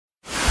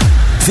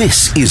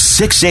This is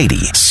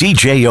 680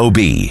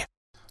 CJOB.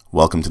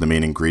 Welcome to The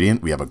Main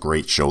Ingredient. We have a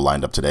great show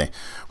lined up today.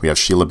 We have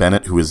Sheila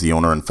Bennett, who is the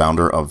owner and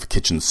founder of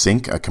Kitchen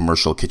Sink, a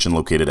commercial kitchen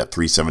located at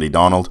 370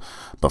 Donald.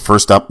 But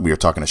first up, we are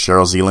talking to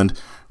Cheryl Zealand,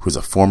 who is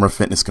a former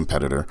fitness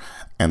competitor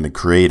and the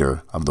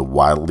creator of the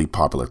wildly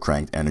popular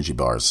Cranked energy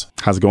bars.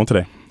 How's it going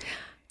today?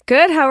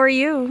 Good. How are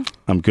you?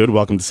 I'm good.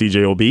 Welcome to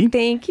CJOB.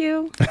 Thank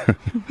you.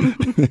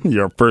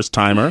 You're a first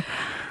timer.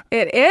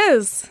 It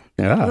is.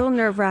 Yeah. A little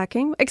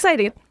nerve-wracking.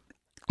 Exciting.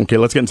 Okay,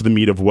 let's get into the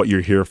meat of what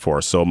you're here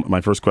for. So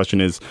my first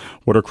question is,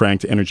 what are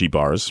Cranked energy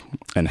bars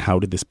and how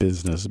did this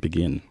business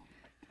begin?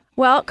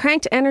 Well,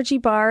 Cranked energy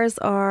bars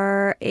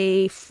are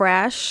a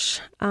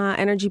fresh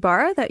energy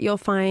bar that you'll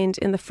find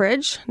in the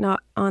fridge, not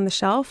on the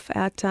shelf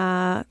at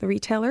the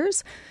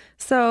retailers.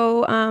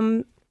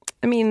 So,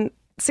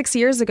 6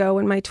 years ago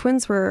when my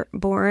twins were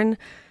born,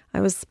 I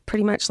was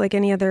pretty much like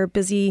any other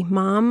busy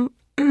mom,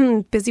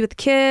 busy with the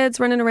kids,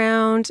 running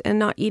around and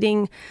not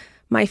eating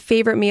my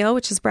favorite meal,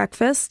 which is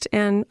breakfast,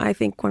 and I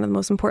think one of the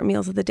most important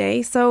meals of the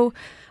day. So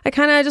I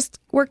kind of just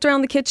worked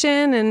around the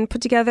kitchen and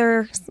put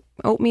together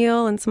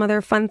oatmeal and some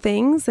other fun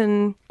things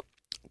and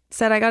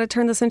said I got to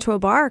turn this into a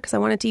bar because I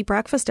wanted to eat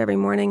breakfast every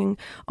morning and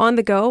on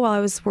the go while I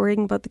was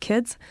worrying about the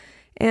kids.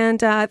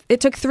 And it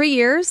took 3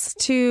 years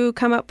to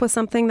come up with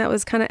something that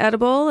was kind of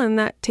edible and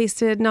that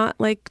tasted not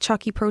like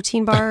chalky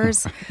protein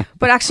bars,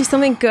 but actually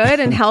something good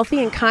and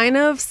healthy and kind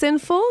of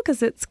sinful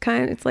because it's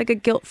like a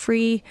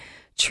guilt-free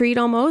treat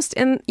almost.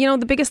 And,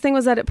 the biggest thing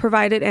was that it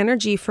provided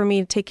energy for me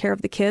to take care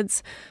of the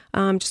kids.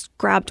 Just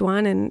grabbed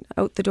one and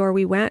out the door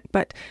we went.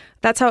 But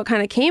that's how it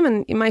kind of came.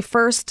 And in my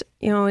first,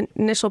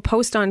 initial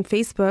post on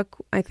Facebook,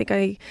 I think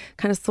I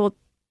kind of sold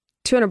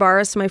 200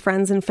 bars to my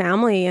friends and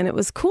family, and it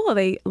was cool.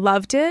 They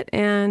loved it.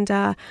 And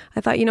I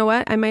thought, you know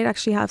what, I might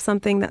actually have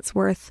something that's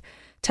worth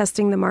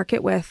testing the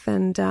market with.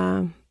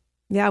 And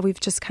we've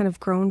just kind of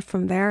grown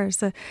from there.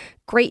 There's a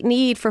great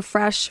need for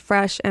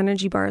fresh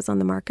energy bars on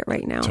the market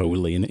right now.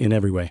 Totally, in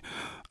every way.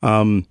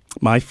 One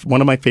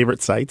of my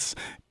favorite sites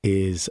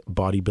is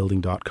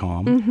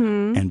bodybuilding.com.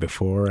 Mm-hmm. And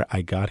before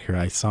I got here,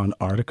 I saw an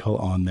article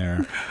on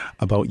there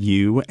about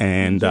you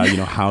and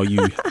how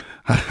you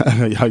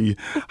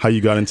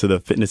got into the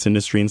fitness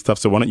industry and stuff.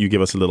 So why don't you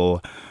give us a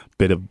little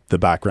bit of the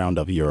background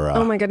of your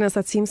oh my goodness,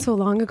 that seems so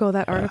long ago,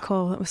 that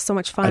article. It was so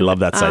much fun. I love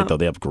that site though.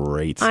 They have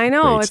great I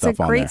know, great it's a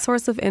great there.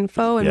 source of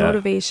info and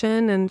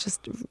motivation and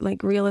just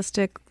like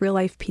realistic real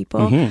life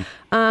people.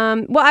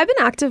 Mm-hmm. Well, I've been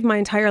active my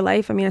entire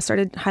life. I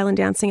started Highland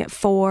dancing at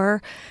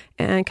 4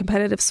 and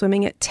competitive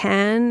swimming at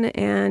 10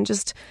 and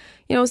just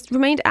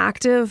remained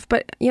active.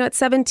 But at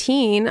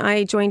 17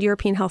 I joined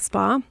European Health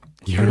Spa.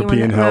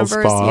 European Health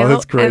Spa,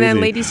 that's crazy. And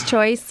then Ladies'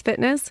 Choice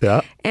Fitness.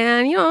 Yeah.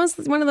 And, I was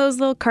one of those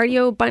little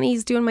cardio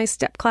bunnies doing my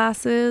step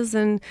classes.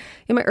 And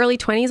in my early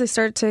 20s, I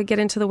started to get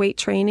into the weight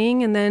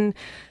training. And then,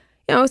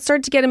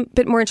 started to get a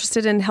bit more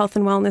interested in health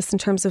and wellness in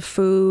terms of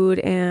food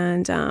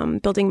and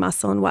building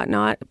muscle and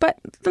whatnot. But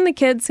then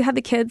had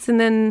the kids. And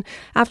then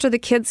after the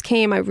kids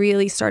came, I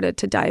really started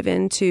to dive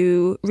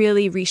into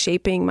really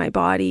reshaping my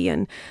body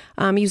and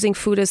using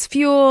food as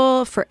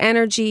fuel for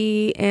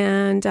energy.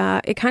 And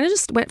it kind of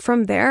just went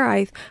from there.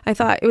 I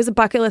thought it was a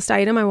bucket list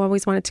item. I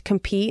always wanted to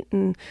compete.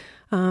 And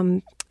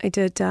I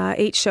did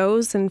 8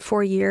 shows in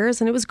 4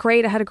 years, and it was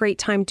great. I had a great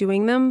time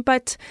doing them,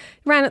 but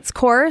it ran its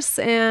course,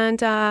 and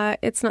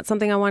it's not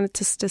something I wanted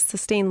to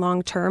sustain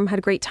long term. Had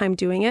a great time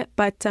doing it,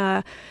 but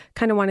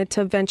kind of wanted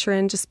to venture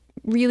in just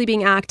really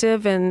being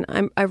active,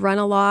 and I run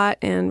a lot,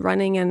 and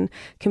running and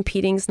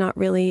competing is not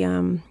really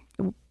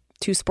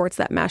two sports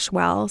that mesh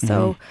well.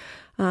 So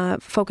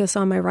focus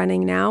on my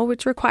running now,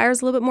 which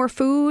requires a little bit more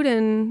food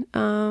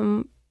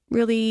and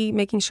really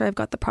making sure I've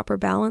got the proper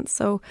balance.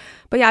 So,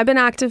 but yeah, I've been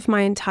active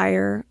my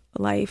entire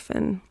life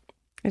and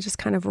I just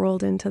kind of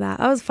rolled into that.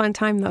 That was a fun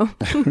time though.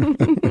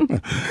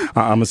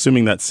 I'm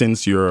assuming that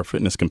since you're a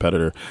fitness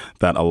competitor,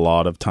 that a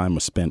lot of time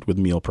was spent with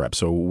meal prep.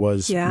 So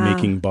was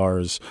making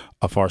bars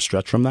a far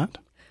stretch from that?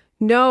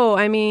 No,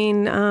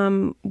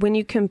 when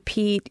you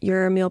compete,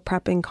 you're meal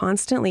prepping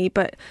constantly.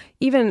 But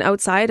even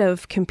outside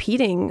of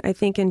competing, I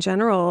think in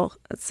general,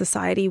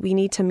 society, we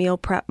need to meal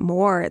prep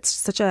more. It's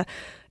such a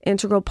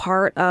integral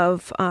part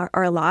of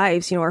our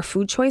lives, our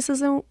food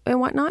choices and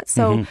whatnot.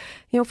 So,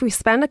 if we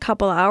spend a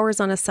couple hours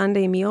on a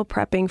Sunday meal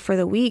prepping for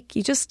the week,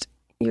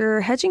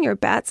 you're hedging your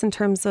bets in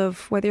terms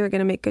of whether you're going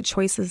to make good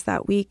choices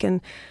that week.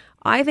 And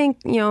I think,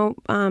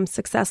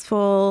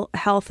 successful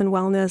health and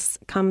wellness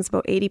comes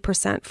about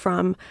 80%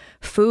 from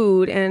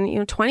food and,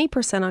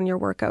 20% on your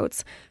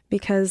workouts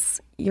because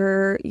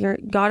you're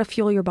got to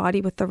fuel your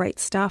body with the right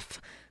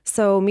stuff.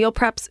 So meal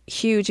prep's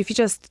huge. If you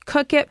just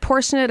cook it,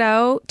 portion it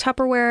out,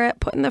 Tupperware it,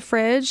 put in the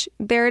fridge,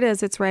 there it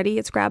is. It's ready.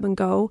 It's grab and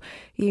go.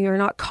 You're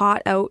not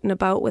caught out and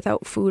about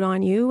without food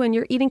on you, and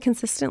you're eating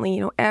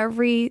consistently,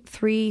 every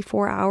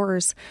 3-4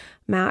 hours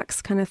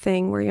max kind of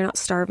thing where you're not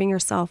starving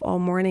yourself all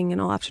morning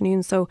and all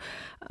afternoon. So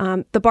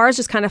the bars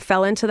just kind of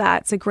fell into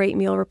that. It's a great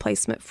meal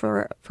replacement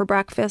for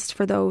breakfast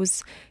for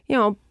those,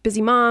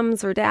 busy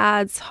moms or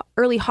dads,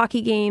 early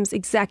hockey games,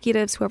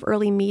 executives who have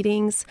early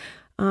meetings.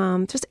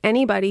 just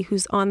anybody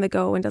who's on the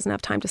go and doesn't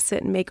have time to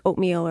sit and make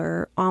oatmeal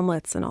or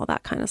omelets and all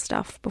that kind of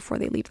stuff before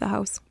they leave the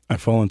house. I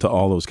fall into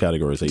all those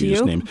categories that you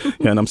just named.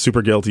 Yeah, and I'm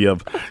super guilty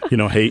of,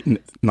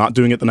 not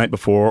doing it the night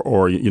before,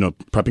 or,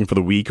 prepping for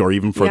the week, or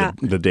even for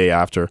the day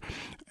after,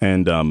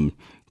 and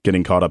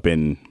getting caught up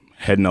in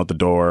heading out the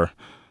door.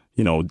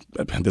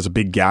 There's a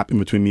big gap in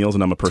between meals,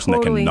 and I'm a person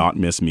that cannot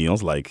miss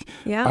meals.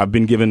 I've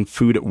been given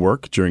food at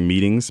work during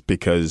meetings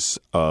because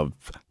of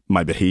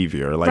my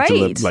behavior.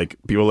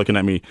 People looking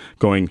at me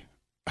going,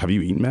 have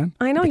you eaten, man?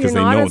 I know, because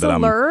you're not as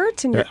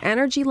alert and your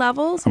energy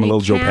levels. I'm a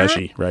little Joe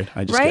Pesci, right?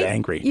 I just get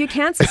angry. You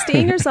can't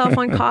sustain yourself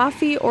on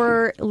coffee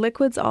or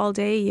liquids all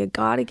day. You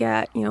got to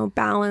get,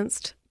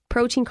 balanced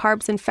protein,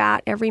 carbs, and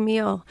fat every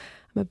meal.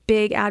 I'm a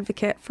big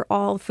advocate for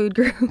all food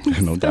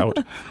groups. No doubt.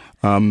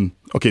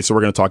 Okay, so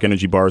we're going to talk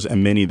energy bars,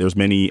 and there's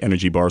many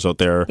energy bars out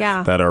there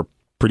that are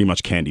pretty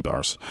much candy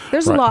bars.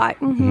 There's a lot.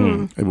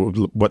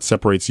 Mm-hmm. What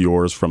separates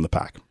yours from the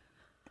pack?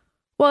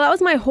 Well, that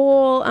was my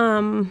whole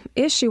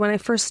issue when I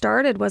first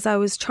started, was I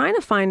was trying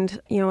to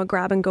find, a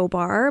grab-and-go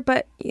bar,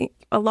 but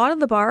a lot of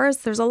the bars,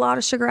 there's a lot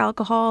of sugar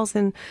alcohols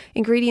and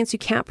ingredients you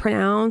can't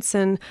pronounce,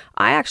 and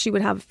I actually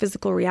would have a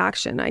physical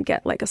reaction. I'd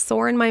get like a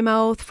sore in my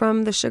mouth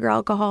from the sugar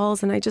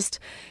alcohols, and I just,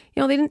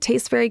 they didn't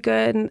taste very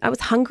good, and I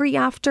was hungry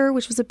after,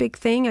 which was a big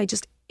thing. I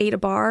just ate a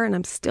bar, and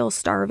I'm still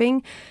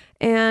starving.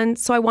 And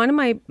so I wanted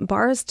my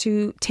bars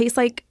to taste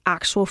like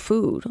actual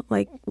food,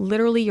 like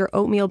literally your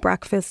oatmeal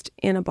breakfast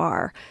in a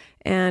bar,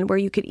 and where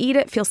you could eat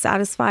it, feel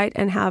satisfied,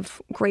 and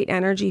have great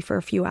energy for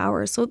a few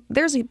hours. So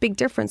there's a big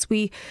difference.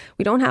 We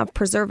don't have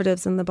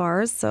preservatives in the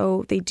bars,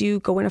 so they do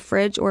go in a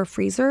fridge or a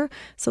freezer.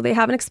 So they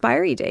have an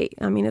expiry date.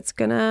 I mean, it's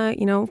gonna,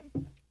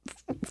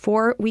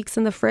 4 weeks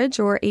in the fridge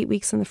or 8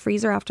 weeks in the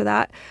freezer after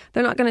that.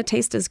 They're not gonna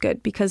taste as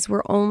good because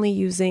we're only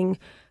using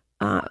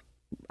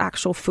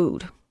actual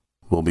food.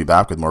 We'll be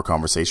back with more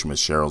conversation with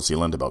Cheryl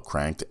Zealand about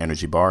Cranked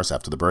energy bars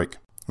after the break.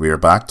 We are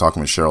back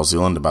talking with Cheryl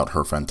Zealand about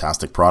her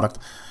fantastic product,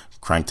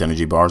 Cranked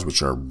energy bars,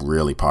 which are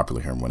really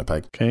popular here in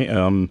Winnipeg. Okay.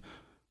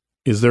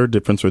 Is there a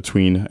difference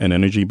between an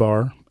energy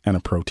bar and a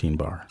protein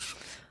bar?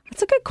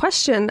 That's a good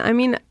question. I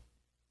mean,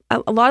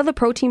 a lot of the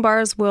protein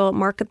bars will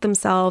market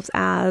themselves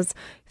as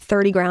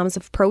 30 grams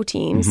of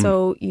protein. Mm-hmm.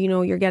 So,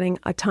 you're getting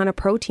a ton of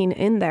protein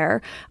in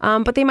there.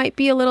 But they might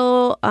be a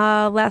little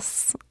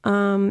less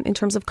in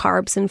terms of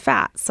carbs and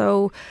fat.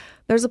 So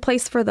there's a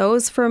place for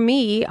those. For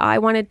me, I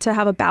wanted to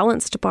have a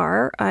balanced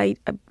bar.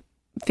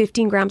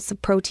 15 grams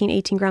of protein,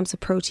 18 grams of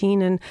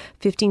protein, and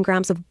 15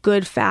 grams of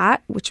good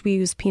fat, which we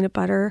use peanut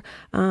butter,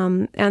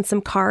 and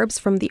some carbs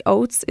from the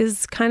oats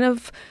is kind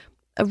of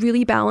a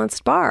really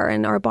balanced bar.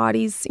 And our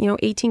bodies,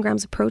 18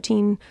 grams of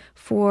protein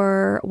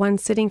for one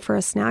sitting for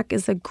a snack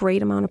is a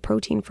great amount of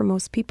protein for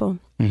most people.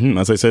 Mm-hmm.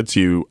 As I said to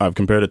you, I've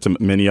compared it to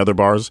many other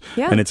bars,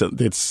 and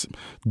it's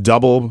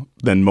double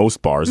than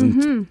most bars,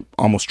 and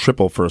almost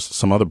triple for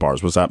some other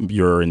bars. Was that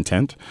your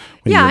intent?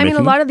 Yeah, I mean,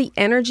 a lot of the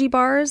energy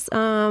bars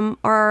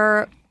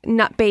are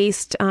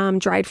nut-based,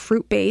 dried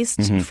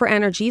fruit-based for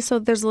energy. So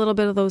there's a little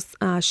bit of those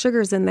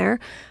sugars in there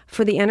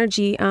for the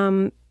energy.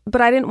 But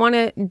I didn't want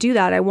to do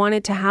that. I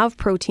wanted to have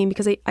protein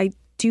because I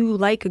do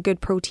like a good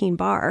protein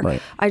bar.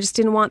 Right. I just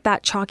didn't want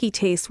that chalky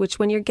taste, which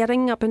when you're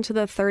getting up into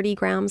the 30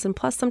 grams and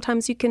plus,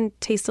 sometimes you can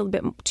taste a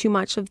little bit too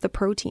much of the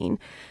protein.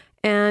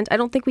 And I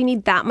don't think we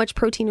need that much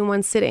protein in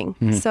one sitting.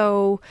 Mm-hmm.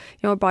 So,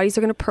 our bodies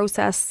are going to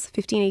process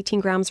 15,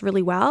 18 grams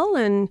really well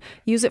and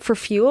use it for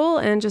fuel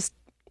and just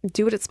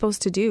do what it's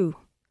supposed to do.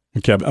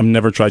 Okay, I've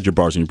never tried your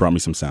bars, and you brought me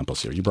some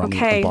samples here. You brought me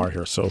a bar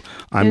here, so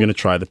I'm going to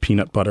try the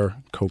peanut butter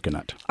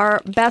coconut. Our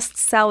best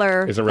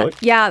seller. Is it really?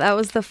 Yeah, that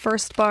was the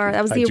first bar.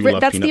 That was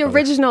the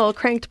original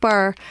Cranked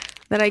bar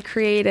that I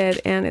created,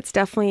 and it's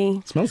definitely...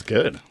 It smells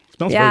good. It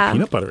smells very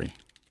peanut buttery.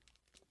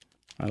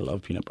 I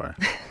love peanut butter.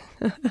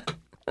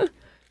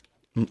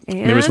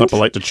 Maybe it's not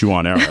polite to chew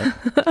on air, right?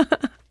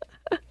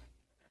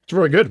 It's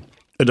very good.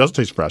 It does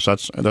taste fresh.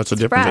 That's a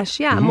difference.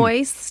 Fresh,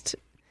 moist.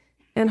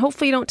 And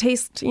hopefully you don't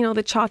taste,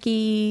 the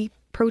chalky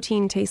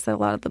protein taste that a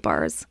lot of the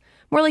bars.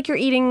 More like you're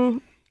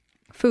eating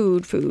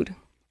food.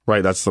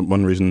 Right. That's the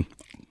one reason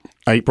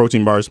I eat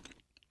protein bars.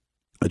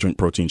 I drink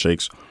protein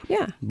shakes.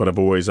 Yeah. But I've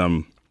always, I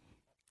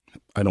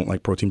don't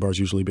like protein bars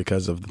usually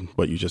because of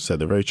what you just said.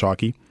 They're very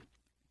chalky.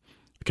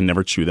 I can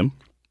never chew them.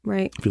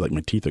 Right. I feel like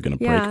my teeth are going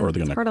to break, or they're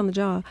going to... hard on the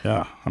jaw.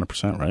 Yeah,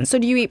 100%, right? So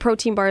do you eat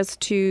protein bars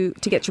to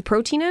get your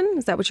protein in?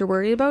 Is that what you're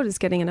worried about, is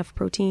getting enough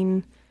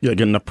protein? Yeah,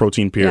 get enough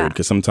protein, period.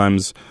 Because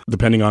sometimes,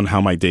 depending on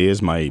how my day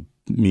is, my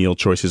meal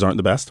choices aren't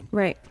the best.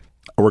 Right.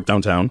 I work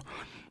downtown.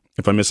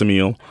 If I miss a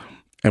meal,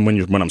 and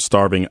when I'm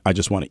starving, I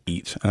just want to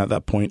eat. And at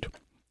that point,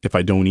 if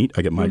I don't eat,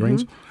 I get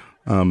migraines.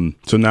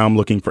 So now I'm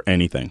lking for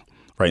anything.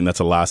 Right, and that's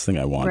the last thing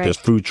I want. Right. There's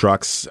food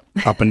trucks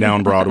up and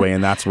down Broadway,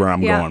 and that's where I'm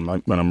going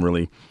when I'm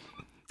really...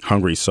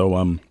 hungry.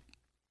 So,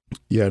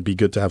 it'd be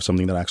good to have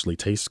something that actually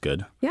tastes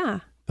good.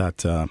 Yeah.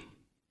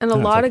 And a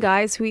lot of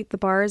guys who eat the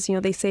bars,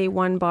 they say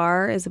one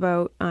bar is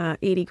about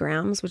 80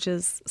 grams, which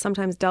is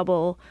sometimes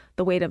double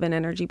the weight of an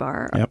energy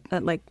bar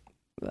at like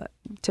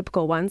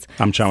typical ones.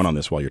 I'm chowing on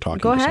this while you're talking.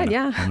 Go ahead,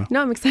 yeah.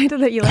 No, I'm excited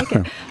that you like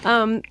it.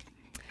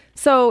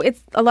 So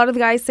it's a lot of the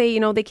guys say,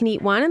 they can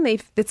eat one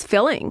and it's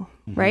filling,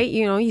 right?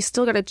 You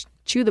still got to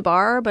chew the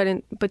bar,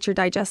 but you're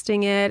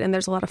digesting it, and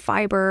there's a lot of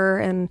fiber,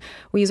 and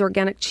we use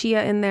organic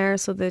chia in there,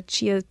 so the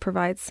chia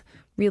provides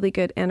really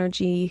good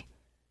energy.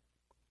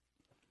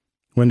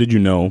 When did you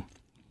know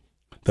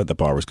that the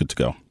bar was good to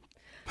go?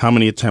 How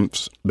many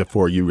attempts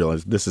before you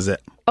realized this is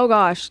it? Oh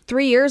gosh,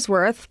 3 years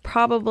worth,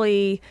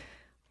 probably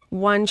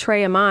one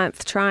tray a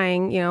month,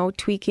 trying,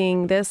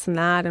 tweaking this and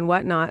that and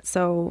whatnot.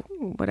 So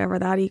whatever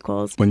that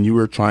equals. When you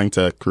were trying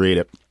to create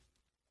it,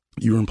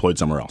 you were employed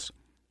somewhere else.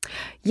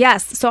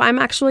 Yes. So I'm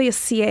actually a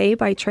CA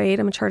by trade.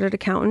 I'm a chartered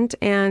accountant,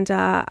 and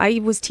I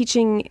was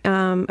teaching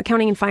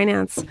accounting and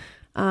finance,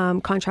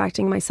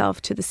 contracting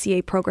myself to the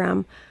CA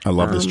program. I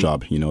love this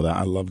job. You know that.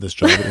 I love this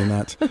job in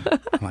that.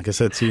 Like I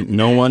said, see,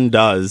 no one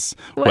does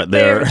what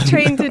they're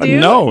trained to do.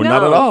 No,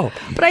 not at all.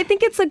 But I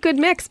think it's a good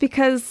mix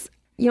because,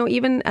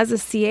 even as a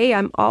CA,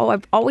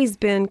 I've always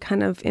been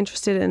kind of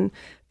interested in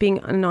being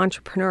an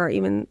entrepreneur.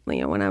 Even,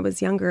 when I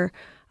was younger,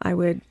 I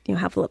would,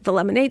 have the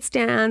lemonade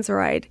stands,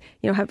 or I'd,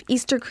 have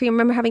Easter cream. I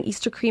remember having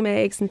Easter cream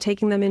eggs and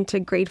taking them into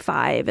grade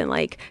 5,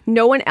 and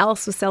no one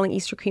else was selling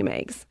Easter cream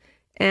eggs.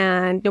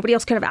 And nobody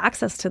else could have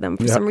access to them.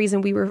 For some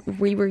reason,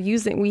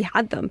 we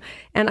had them.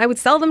 And I would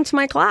sell them to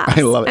my class.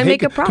 I love it. And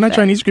make a profit. Can I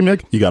try an Easter cream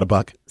egg? You got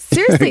 $1.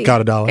 Seriously.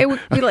 Got $1.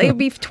 It would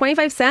be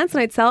 25 cents,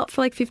 and I'd sell it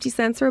for 50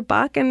 cents or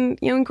 $1. And,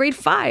 in grade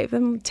 5,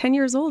 I'm 10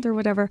 years old or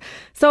whatever.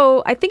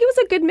 So I think it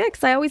was a good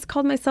mix. I always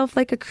called myself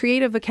a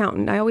creative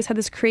accountant. I always had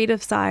this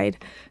creative side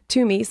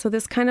to me. So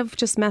this kind of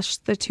just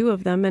meshed the two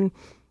of them. And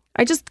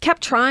I just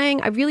kept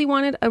trying. I really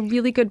wanted a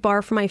really good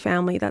bar for my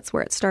family. That's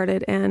where it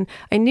started. And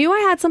I knew I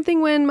had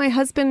something when my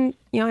husband,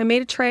 I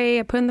made a tray,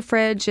 I put it in the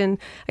fridge, and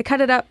I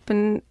cut it up.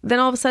 And then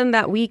all of a sudden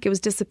that week it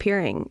was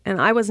disappearing, and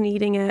I wasn't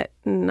eating it.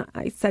 And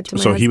I said to my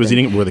husband. So he was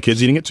eating it. Were the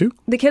kids eating it too?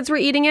 The kids were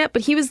eating it,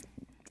 but he was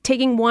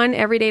taking one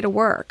every day to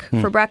work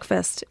for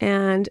breakfast.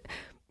 And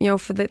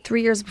for the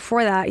 3 years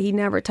before that, he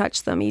never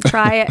touched them. He'd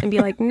try it and be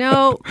like,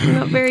 no,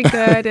 not very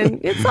good.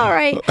 And it's all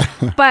right.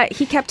 But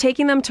he kept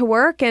taking them to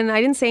work, and I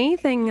didn't say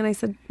anything. And I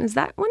said, is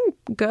that one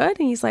good?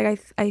 And he's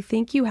like, I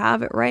think you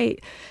have it right.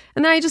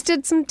 And then I just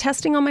did some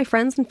testing on my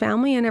friends and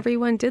family, and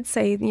everyone did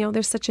say,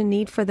 there's such a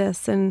need for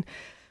this. And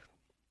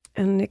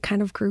it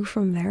kind of grew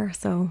from there.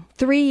 So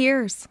 3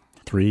 years.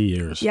 3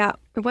 years. Yeah.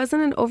 It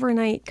wasn't an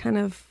overnight kind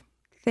of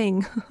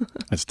thing.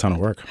 That's a ton of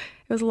work.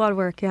 It was a lot of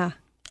work, yeah.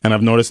 And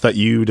I've noticed that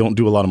you don't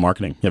do a lot of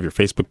marketing. You have your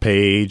Facebook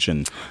page,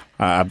 and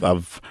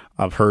I've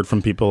heard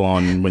from people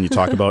on when you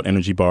talk about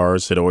energy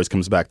bars, it always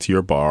comes back to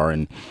your bar,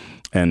 and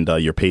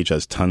your page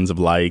has tons of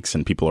likes,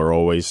 and people are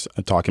always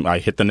talking. I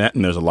hit the net,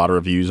 and there's a lot of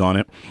reviews on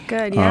it.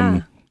 Good,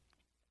 yeah.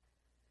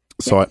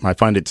 So I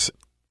find it's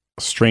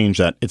strange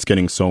that it's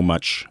getting so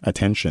much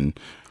attention.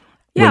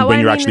 Yeah, when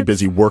you're actually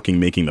busy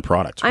working, making the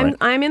product. Right?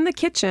 I'm in the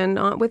kitchen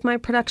with my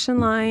production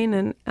line,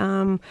 and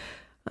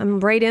I'm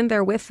right in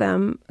there with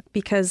them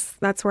because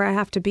that's where I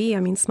have to be. I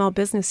mean, small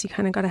business, you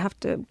kind of have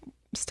to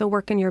still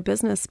work in your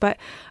business. But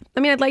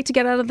I'd like to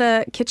get out of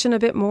the kitchen a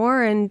bit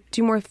more and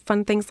do more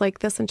fun things like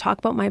this and talk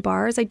about my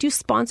bars. I do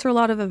sponsor a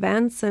lot of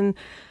events, and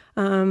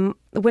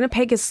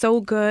Winnipeg is so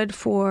good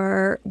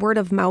for word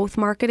of mouth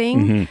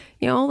marketing.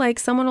 Mm-hmm.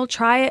 Someone will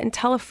try it and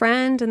tell a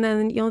friend, and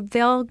then,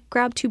 they'll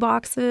grab 2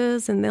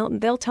 boxes and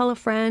they'll tell a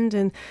friend,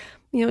 and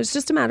it's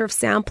just a matter of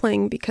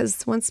sampling,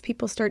 because once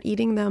people start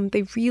eating them,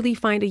 they really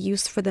find a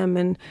use for them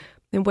in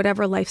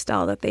whatever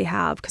lifestyle that they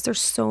have, because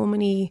there's so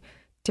many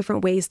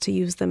different ways to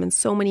use them in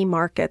so many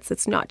markets.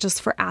 It's not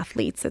just for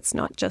athletes. It's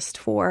not just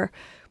for,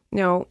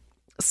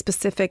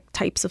 specific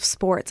types of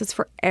sports. It's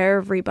for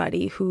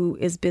everybody who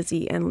is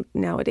busy. And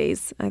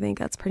nowadays, I think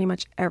that's pretty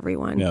much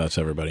everyone. Yeah, that's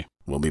everybody.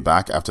 We'll be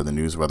back after the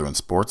news, weather, and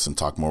sports, and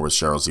talk more with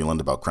Cheryl Zealand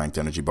about cranked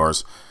energy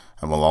bars.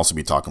 And we'll also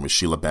be talking with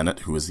Sheila Bennett,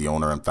 who is the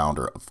owner and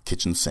founder of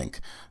Kitchen Sink.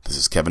 This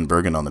is Kevin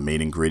Burgin on The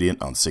Main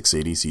Ingredient on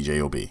 680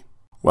 CJOB.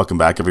 Welcome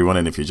back, everyone.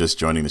 And if you're just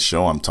joining the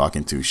show, I'm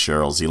talking to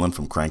Cheryl Zealand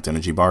from Cranked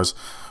Energy Bars.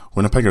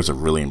 Winnipeggers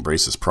have really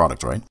embraced this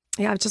product, right?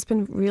 Yeah, I've just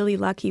been really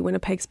lucky.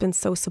 Winnipeg's been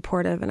so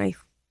supportive, and I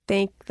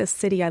thank the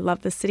city. I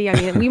love the city. I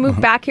mean, we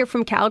moved back here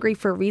from Calgary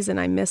for a reason.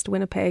 I missed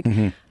Winnipeg.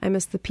 Mm-hmm. I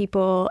missed the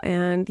people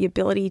and the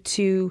ability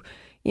to,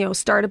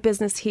 start a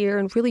business here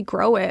and really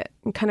grow it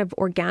and kind of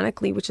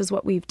organically, which is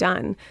what we've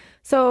done.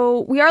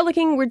 So we're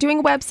doing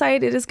a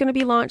website. It is going to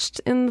be launched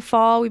in the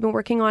fall. We've been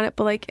working on it,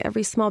 but like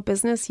every small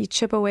business, you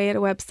chip away at a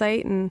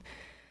website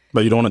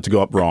But you don't want it to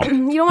go up wrong.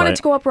 You don't want it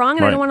to go up wrong,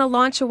 and I don't want to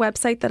launch a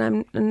website that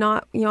I'm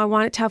not, I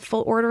want it to have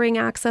full ordering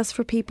access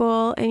for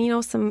people,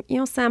 and, some,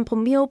 sample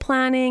meal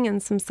planning,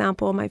 and some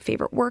sample my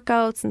favorite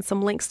workouts, and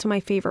some links to my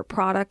favorite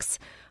products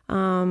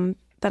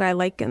that I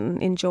like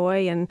and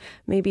enjoy, and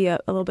maybe a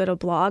little bit of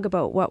blog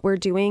about what we're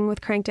doing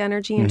with Cranked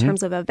Energy in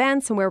terms of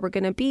events and where we're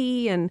going to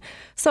be. And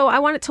so I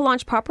want it to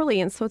launch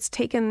properly. And so it's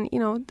taken,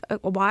 a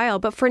while.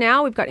 But for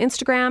now, we've got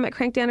Instagram at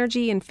Cranked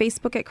Energy and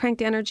Facebook at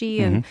Cranked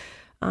Energy and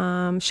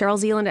Cheryl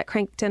Zealand at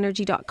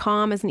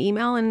crankedenergy.com as an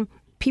email. And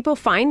people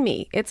find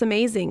me. It's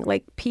amazing.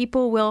 Like,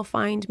 people will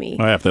find me.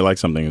 Oh, yeah, if they like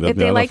something, if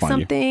they like find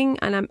something,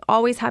 and I'm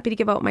always happy to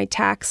give out my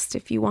text.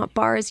 If you want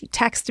bars, you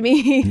text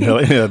me.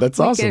 Yeah, that's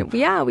awesome.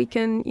 We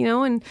can,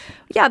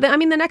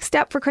 the next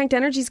step for Cranked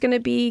Energy is going to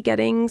be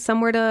getting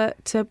somewhere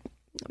to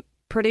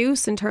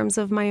produce in terms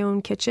of my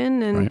own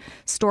kitchen and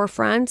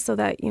storefront, so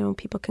that,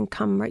 people can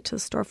come right to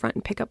the storefront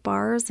and pick up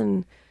bars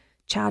and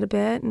chat a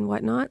bit and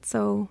whatnot.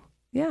 So,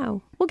 yeah,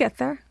 we'll get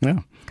there. Yeah.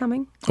 It's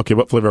coming. Okay,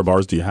 what flavor of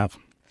bars do you have?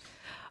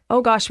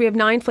 Oh gosh, we have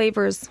 9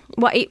 flavors.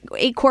 Well,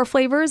 eight core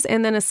flavors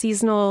and then a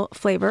seasonal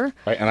flavor.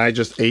 Right, and I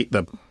just ate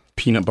the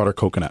peanut butter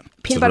coconut.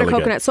 Peanut butter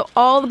coconut. Good. So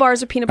all the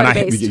bars are peanut butter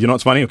based. You know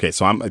what's funny? Okay,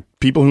 so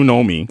people who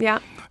know me, yeah.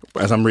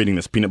 As I'm reading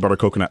this peanut butter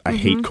coconut, I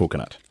hate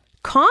coconut.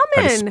 Common.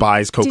 I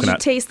despise coconut.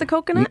 Did you taste the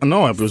coconut?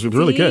 No, it was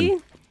really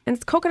good.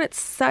 And coconut's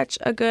such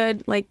a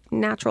good,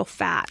 natural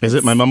fat. Is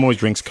it? My mom always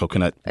drinks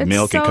coconut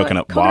milk and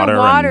coconut water. Coconut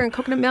water and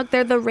coconut milk,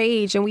 they're the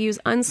rage. And we use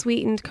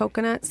unsweetened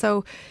coconut.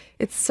 So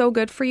it's so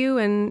good for you.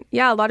 And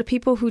yeah, a lot of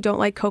people who don't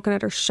like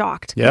coconut are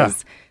shocked. Yeah.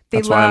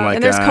 They love,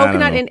 and there's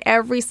coconut in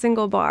every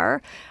single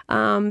bar.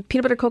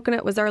 Peanut butter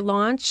coconut was our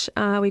launch.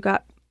 We've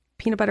got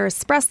peanut butter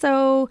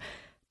espresso,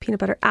 peanut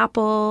butter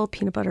apple,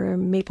 peanut butter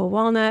maple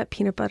walnut,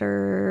 peanut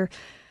butter...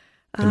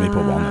 The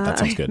maple walnut, that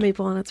sounds good.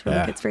 Maple walnut's really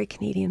good. It's very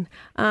Canadian.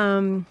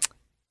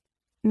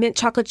 Mint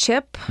chocolate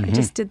chip. I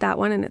just did that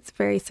one, and it's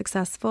very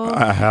successful.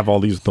 I have all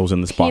those in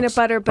this box. Peanut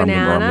butter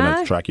banana. I'm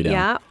going to track you down.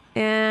 Yeah.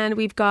 And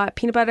we've got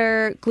peanut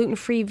butter,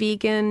 gluten-free,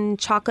 vegan,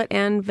 chocolate,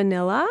 and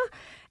vanilla.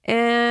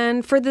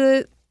 And for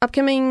the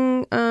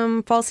upcoming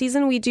fall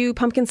season, we do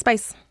pumpkin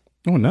spice.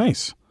 Oh,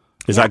 nice.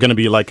 Is that going to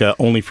be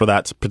only for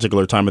that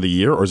particular time of the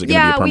year, or is it going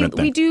to be a permanent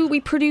thing?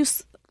 We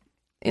produce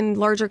in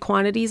larger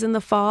quantities in the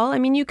fall. I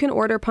mean, you can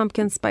order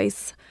pumpkin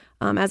spice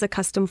as a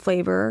custom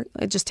flavor.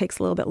 It just takes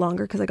a little bit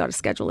longer because I got to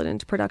schedule it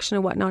into production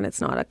and whatnot.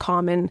 It's not a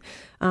common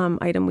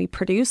item we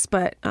produce,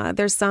 but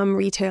there's some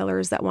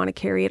retailers that want to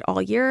carry it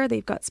all year.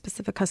 They've got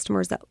specific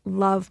customers that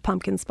love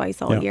pumpkin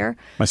spice all year.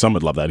 My son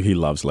would love that. He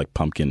loves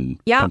pumpkin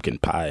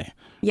pie.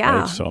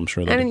 Yeah. Right? So I'm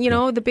sure that.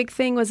 And the big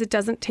thing was it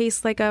doesn't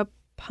taste like a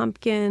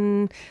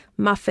pumpkin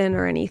muffin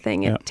or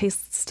anything. It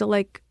tastes still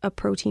like a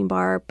protein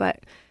bar,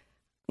 but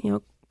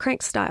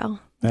Crank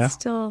style. Yeah. It's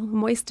still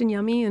moist and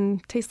yummy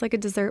and tastes like a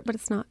dessert, but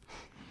it's not.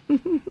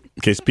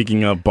 Okay,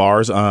 speaking of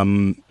bars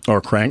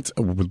or Cranked,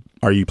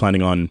 are you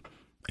planning on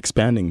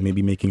expanding,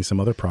 maybe making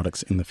some other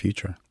products in the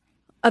future?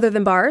 Other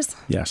than bars?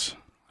 Yes.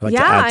 I'd like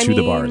to add to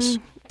the bars.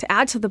 To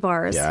add to the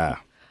bars? Yeah.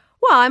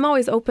 Well, I'm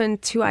always open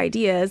to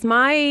ideas.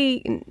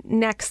 My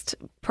next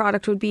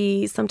product would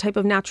be some type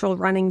of natural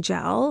running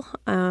gel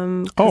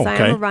because I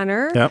am a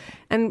runner. Yep.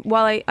 And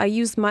while I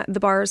use the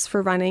bars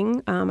for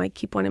running, I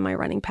keep one in my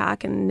running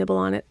pack and nibble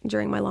on it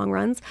during my long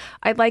runs.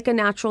 I'd like a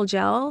natural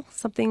gel,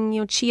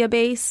 something chia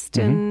based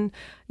and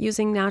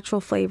using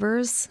natural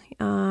flavors.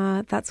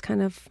 That's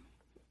kind of...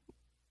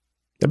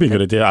 That'd be a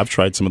good idea. I've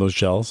tried some of those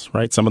gels,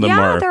 right? Some of them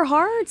are... they're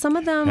hard. Some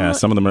of them... Yeah,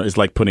 some of them is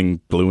like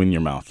putting glue in your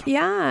mouth.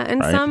 Yeah,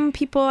 and some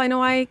people, I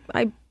know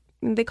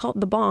they call it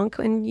the bonk,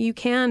 and you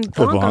can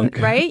bonk on it,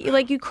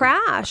 right? You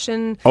crash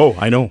and... Oh,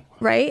 I know.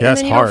 Right? Yeah, and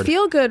then you hard. don't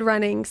feel good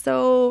running.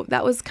 So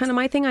that was kind of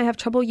my thing. I have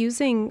trouble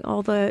using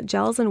all the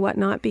gels and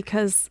whatnot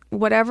because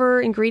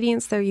whatever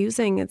ingredients they're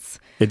using, it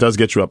does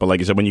get you up. But like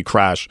you said, when you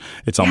crash,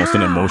 it's almost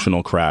an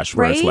emotional crash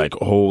where it's like,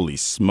 holy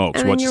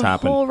smokes, and what just your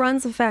happened? Whole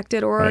run's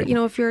affected. Or,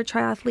 if you're a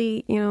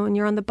triathlete, and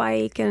you're on the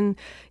bike and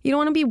you don't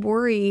want to be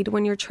worried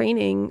when you're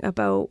training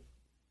about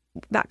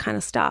that kind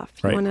of stuff.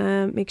 You want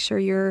to make sure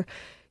you're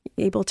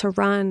able to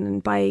run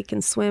and bike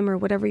and swim or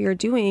whatever you're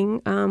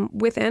doing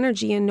with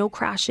energy and no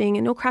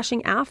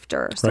crashing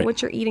after. So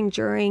what you're eating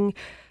during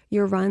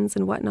your runs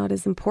and whatnot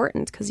is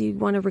important because you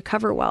want to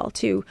recover well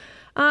too.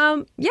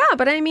 But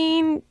I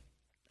mean,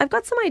 I've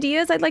got some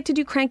ideas. I'd like to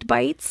do cranked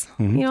bites,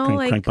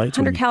 crank bites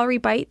 100-calorie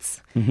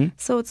bites.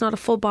 So it's not a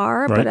full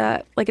bar,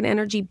 but like an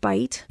energy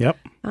bite. Yep.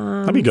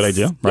 That'd be a good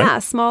idea, right? Yeah,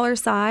 smaller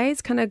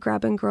size, kind of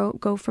grab and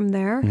go from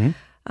there.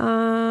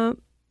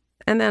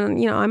 And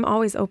then, I'm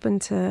always open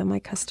to my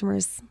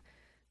customers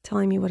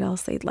telling me what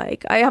else they'd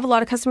like. I have a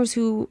lot of customers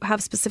who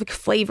have specific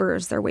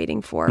flavors they're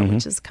waiting for,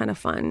 which is kind of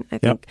fun. I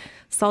think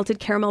salted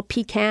caramel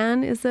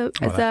pecan is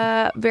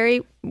a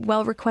very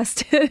well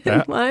requested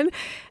one.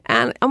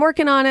 And I'm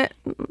working on it,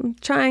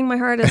 trying my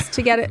hardest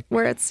to get it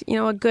where it's,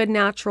 a good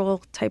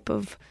natural type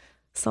of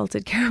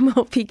salted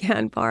caramel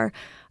pecan bar.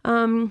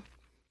 No,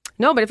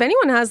 but if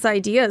anyone has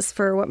ideas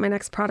for what my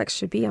next products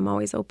should be, I'm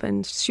always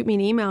open. Shoot me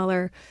an email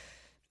or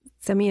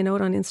send me a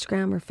note on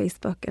Instagram or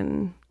Facebook.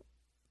 And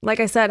like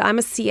I said, I'm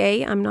a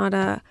CA. I'm not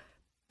a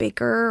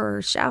baker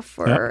or chef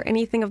or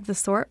anything of the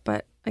sort,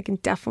 but I can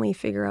definitely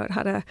figure out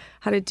how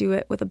to do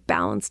it with a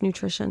balanced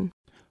nutrition.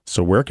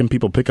 So where can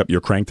people pick up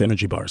your Cranked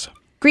Energy bars?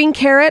 Green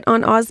Carrot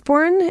on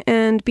Osborne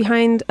and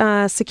behind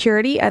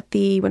security at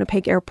the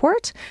Winnipeg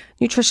Airport.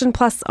 Nutrition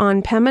Plus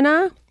on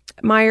Pembina.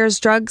 Myers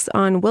Drugs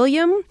on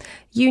William,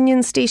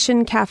 Union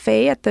Station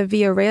Cafe at the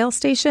Via Rail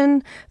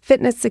Station,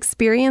 Fitness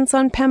Experience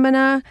on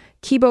Pembina,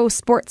 Kibo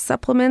Sports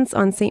Supplements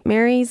on St.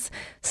 Mary's,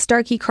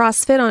 Starkey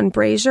CrossFit on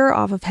Brazier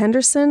off of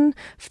Henderson,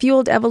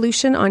 Fueled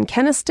Evolution on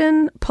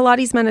Kenniston,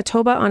 Pilates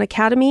Manitoba on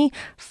Academy,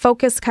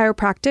 Focus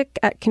Chiropractic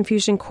at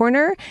Confusion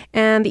Corner,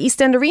 and the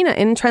East End Arena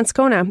in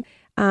Transcona.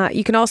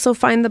 You can also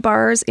find the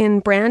bars in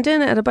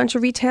Brandon at a bunch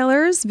of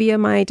retailers via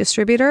my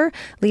distributor,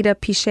 Lita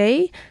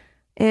Pichet.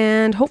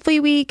 And hopefully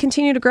we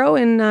continue to grow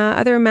in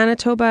other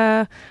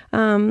Manitoba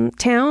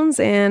towns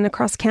and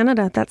across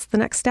Canada. That's the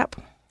next step.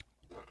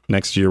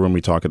 Next year when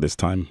we talk at this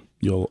time,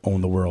 you'll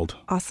own the world.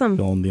 Awesome.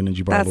 You'll own the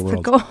energy bar of the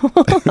world. That's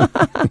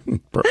the goal.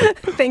 Perfect.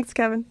 Thanks,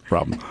 Kevin.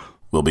 Problem.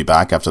 We'll be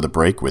back after the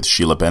break with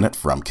Sheila Bennett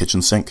from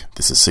Kitchen Sink.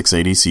 This is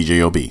 680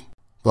 CJOB.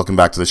 Welcome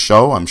back to the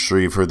show. I'm sure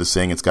you've heard the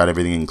saying, it's got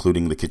everything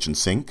including the kitchen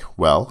sink.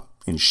 Well,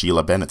 in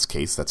Sheila Bennett's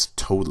case, that's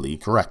totally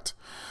correct.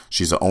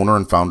 She's the owner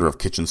and founder of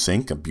Kitchen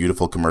Sink, a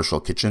beautiful commercial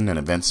kitchen and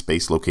event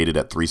space located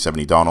at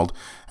 370 Donald,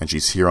 and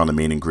she's here on the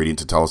main ingredient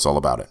to tell us all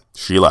about it.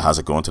 Sheila, how's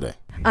it going today?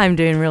 I'm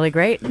doing really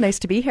great. Nice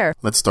to be here.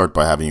 Let's start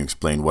by having you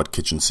explain what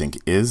Kitchen Sink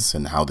is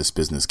and how this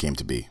business came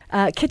to be.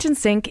 Kitchen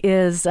Sink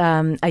is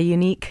a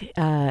unique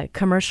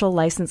commercial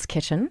licensed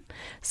kitchen.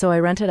 So I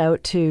rent it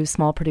out to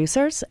small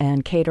producers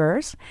and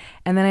caterers.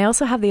 And then I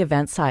also have the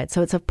event side.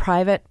 So it's a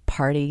private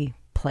party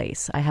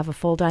place. I have a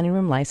full dining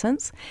room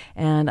license,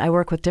 and I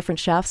work with different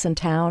chefs in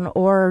town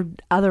or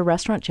other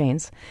restaurant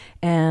chains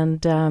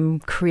and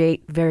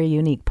create very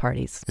unique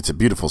parties. It's a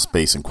beautiful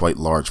space and quite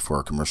large for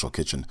a commercial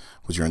kitchen.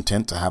 Was your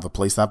intent to have a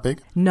place that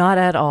big? Not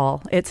at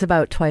all. It's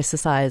about twice the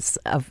size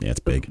of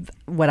it's big.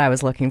 What I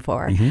was looking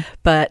for.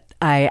 But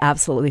I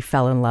absolutely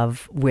fell in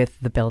love with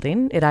the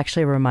building. It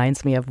actually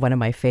reminds me of one of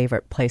my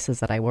favorite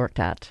places that I worked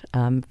at.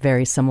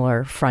 Very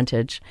similar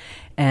frontage.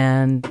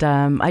 And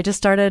I just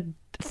started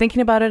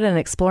thinking about it and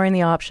exploring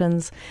the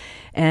options,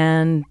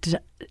 and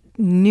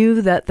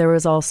knew that there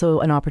was also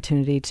an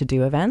opportunity to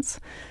do events.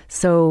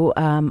 So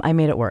I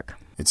made it work.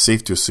 It's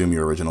safe to assume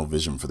your original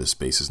vision for this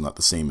space is not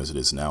the same as it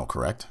is now,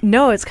 correct?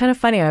 No, it's kind of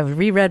funny. I've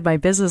reread my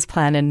business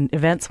plan and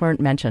events weren't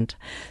mentioned.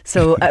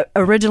 So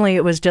originally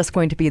it was just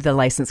going to be the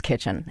licensed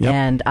kitchen. Yep.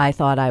 And I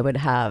thought I would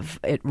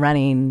have it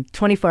running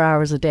 24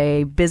 hours a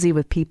day, busy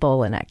with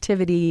people and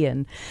activity.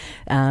 And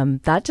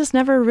that just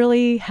never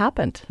really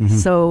happened.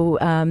 So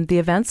the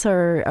events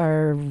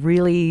are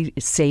really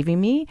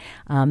saving me.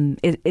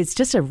 It's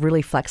just a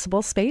really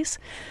flexible space.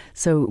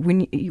 So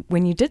when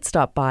you did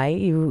stop by,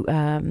 you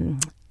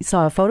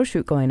saw a photo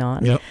shoot going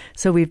on. Yep.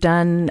 So we've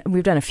done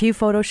a few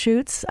photo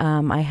shoots.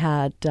 I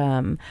had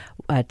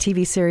a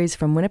TV series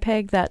from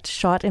Winnipeg that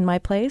shot in my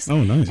place.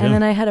 Oh, nice. And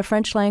then I had a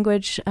French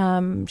language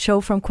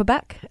show from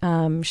Quebec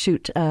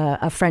shoot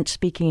a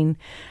French-speaking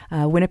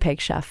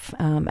Winnipeg chef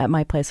at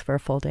my place for a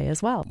full day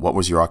as well. What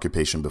was your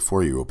occupation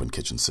before you opened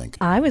Kitchen Sink?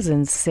 I was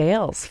in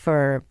sales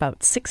for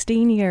about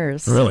 16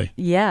 years. Really?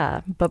 Yeah.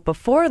 But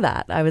before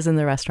that, I was in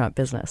the restaurant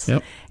business.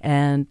 Yep.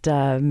 And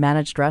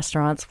managed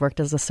restaurants,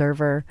 worked as a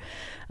server,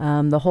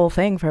 the whole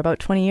thing for about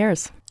 20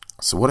 years.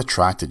 So what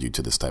attracted you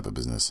to this type of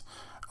business?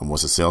 And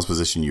was the sales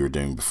position you were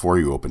doing before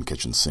you opened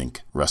Kitchen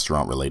Sink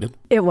restaurant related?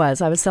 It was.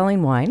 I was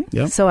selling wine.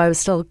 Yep. So I was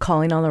still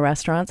calling on the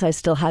restaurants. I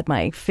still had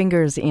my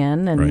fingers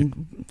in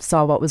and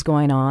saw what was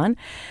going on.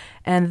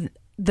 And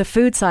the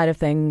food side of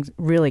things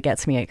really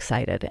gets me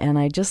excited. And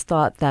I just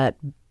thought that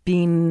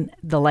being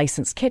the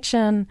licensed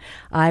kitchen,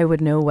 I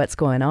would know what's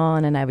going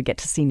on and I would get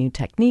to see new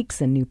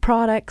techniques and new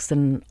products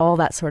and all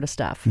that sort of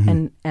stuff.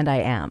 And I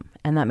am.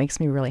 And that makes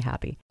me really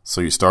happy. So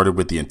you started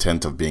with the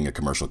intent of being a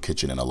commercial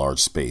kitchen in a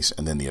large space,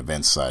 and then the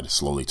events side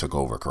slowly took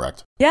over,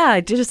 correct? Yeah,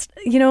 just,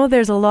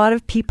 there's a lot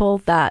of people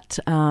that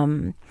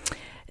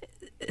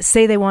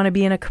say they want to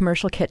be in a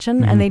commercial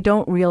kitchen and they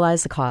don't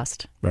realize the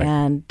cost. Right.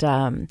 And,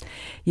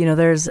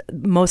 there's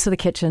most of the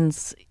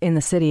kitchens in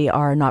the city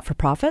are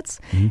not-for-profits.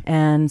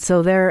 And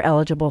so they're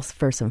eligible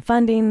for some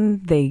funding.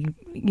 They,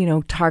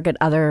 target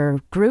other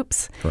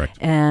groups. Correct.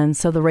 And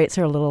so the rates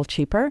are a little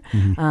cheaper.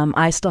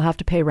 I still have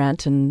to pay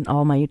rent and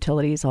all my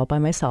utilities all by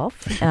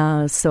myself.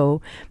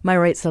 So my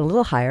rates are a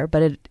little higher,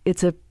 but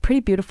it's a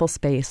pretty beautiful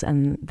space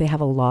and they have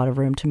a lot of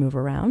room to move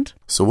around.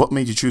 So what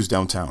made you choose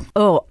downtown?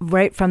 Oh,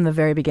 right from the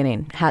very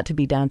beginning, had to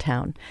be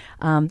downtown.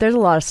 There's a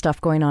lot of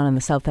stuff going on in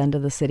the south end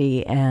of the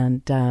city,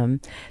 and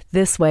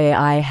this way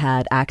I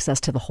had access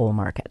to the whole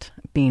market,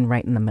 being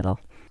right in the middle.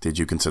 Did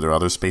you consider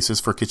other spaces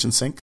for Kitchen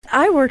Sink?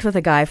 I worked with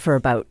a guy for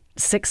about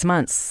 6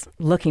 months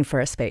looking for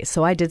a space.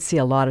 So I did see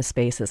a lot of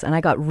spaces and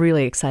I got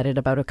really excited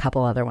about a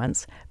couple other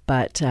ones,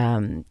 but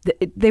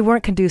they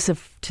weren't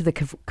conducive to the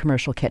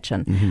commercial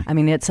kitchen. I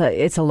mean, it's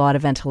a lot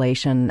of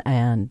ventilation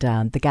and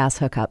the gas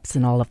hookups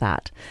and all of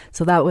that.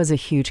 So that was a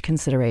huge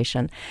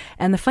consideration.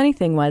 And the funny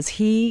thing was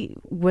he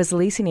was a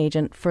leasing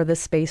agent for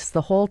this space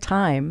the whole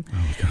time.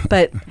 Oh,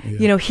 but,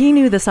 he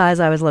knew the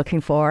size I was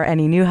looking for and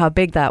he knew how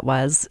big that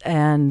was.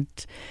 And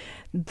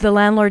the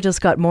landlord just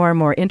got more and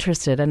more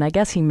interested, and I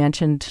guess he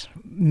mentioned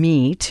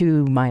me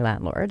to my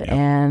landlord,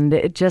 and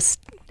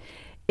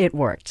it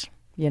worked.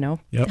 you know.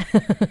 Yep.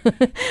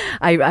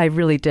 I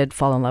really did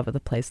fall in love with the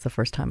place the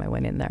first time I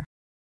went in there.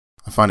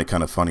 I find it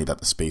kind of funny that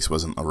the space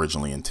wasn't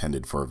originally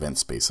intended for event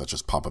space such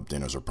as pop-up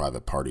dinners or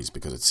private parties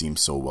because it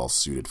seems so well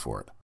suited for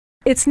it.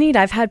 It's neat.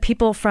 I've had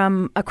people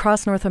from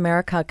across North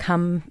America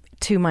come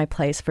to my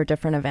place for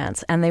different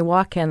events, and they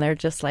walk in, they're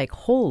just like,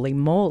 holy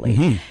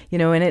moly, you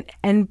know,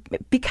 and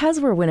because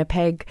we're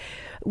Winnipeg,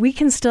 we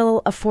can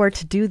still afford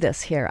to do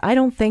this here. I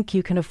don't think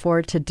you can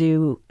afford to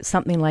do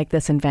something like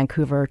this in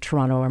Vancouver,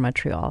 Toronto, or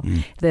Montreal.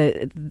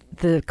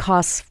 The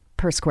costs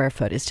per square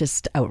foot is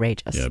just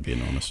outrageous. Yeah, it'd be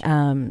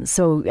enormous.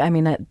 So, I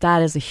mean,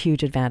 that is a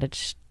huge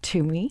advantage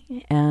to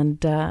me. And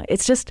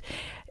it's just,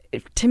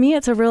 to me,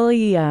 it's a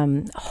really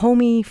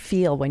homey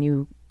feel when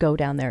you go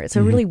down there. It's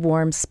a really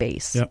warm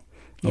space. Yep.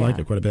 I like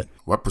it quite a bit.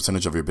 What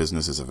percentage of your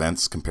business is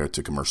events compared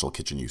to commercial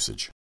kitchen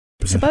usage?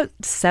 It's about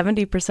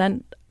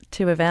 70%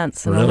 to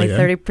events and Really,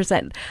 only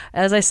 30%.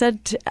 As I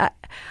said,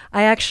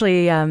 I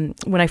actually,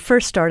 when I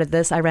first started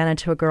this, I ran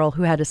into a girl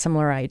who had a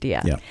similar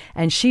idea. Yeah.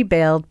 And she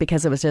bailed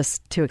because it was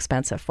just too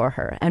expensive for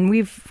her. And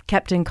we've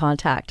kept in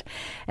contact.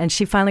 And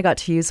she finally got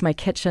to use my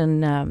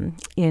kitchen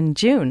in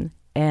June.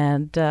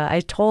 And I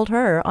told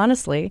her,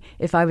 honestly,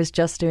 if I was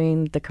just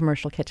doing the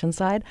commercial kitchen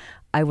side,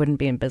 I wouldn't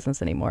be in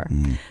business anymore.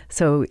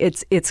 So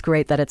it's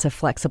great that it's a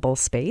flexible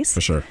space.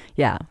 For sure.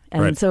 Yeah.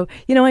 And Right. so,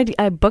 you know,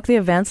 I book the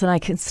events and I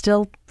can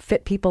still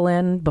fit people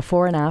in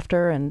before and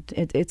after, and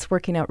it's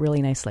working out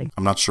really nicely.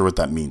 I'm not sure what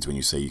that means when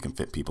you say you can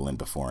fit people in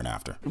before and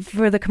after.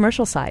 For the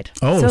commercial side.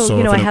 Oh, so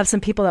you know, if I it- have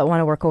some people that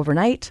want to work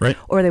overnight, Right.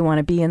 or they want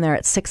to be in there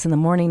at 6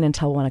 a.m.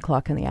 until 1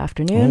 o'clock in the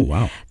afternoon. Oh,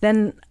 wow.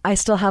 Then I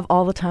still have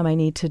all the time I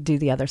need to do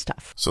the other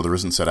stuff. So there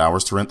isn't set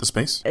hours to rent the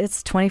space?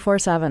 It's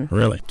 24/7.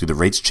 Really? Do the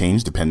rates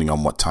change depending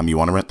on what time you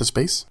want to rent the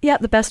space? Yeah,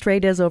 the best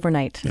rate is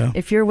overnight. Yeah.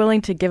 If you're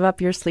willing to give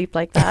up your sleep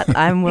like that,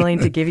 I'm willing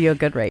to give you a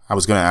good rate. I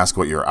was going to ask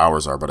what your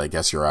hours are, but I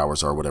guess your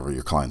hours are whatever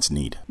your clients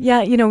need.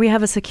 Yeah, you know, we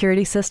have a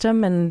security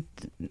system, and,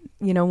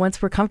 you know,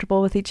 once we're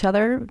comfortable with each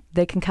other,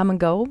 they can come and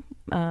go.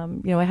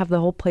 You know, I have the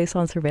whole place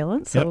on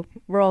surveillance, so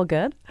we're all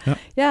good. Yep.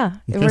 Yeah,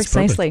 it That's works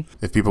perfect. nicely.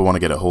 If people want to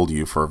get a hold of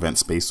you for event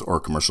space or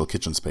commercial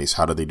kitchen space,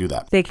 how do they do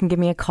that? They can give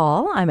me a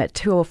call. I'm at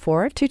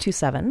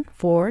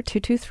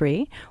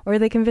 204-227-4223, or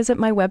they can visit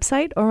my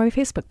website or my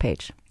Facebook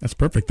page. That's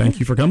perfect. Thank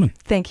you for coming.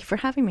 Thank you for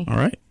having me. All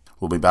right.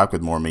 We'll be back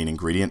with more Main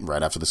Ingredient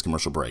right after this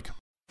commercial break.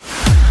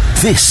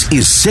 This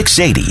is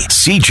 680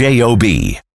 CJOB.